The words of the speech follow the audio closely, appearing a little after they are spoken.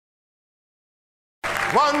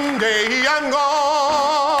One day I'm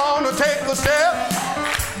gonna take a step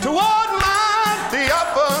toward my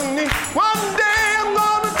theophany. One day I'm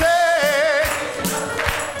gonna take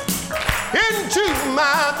into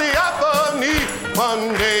my theophany.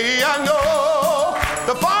 One day I know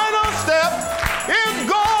the final step is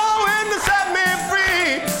going to set me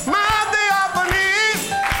free. My theophany,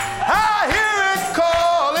 I hear it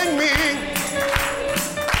calling me,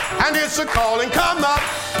 and it's a calling, come up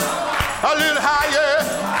a little higher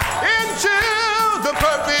into the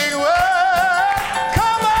perfect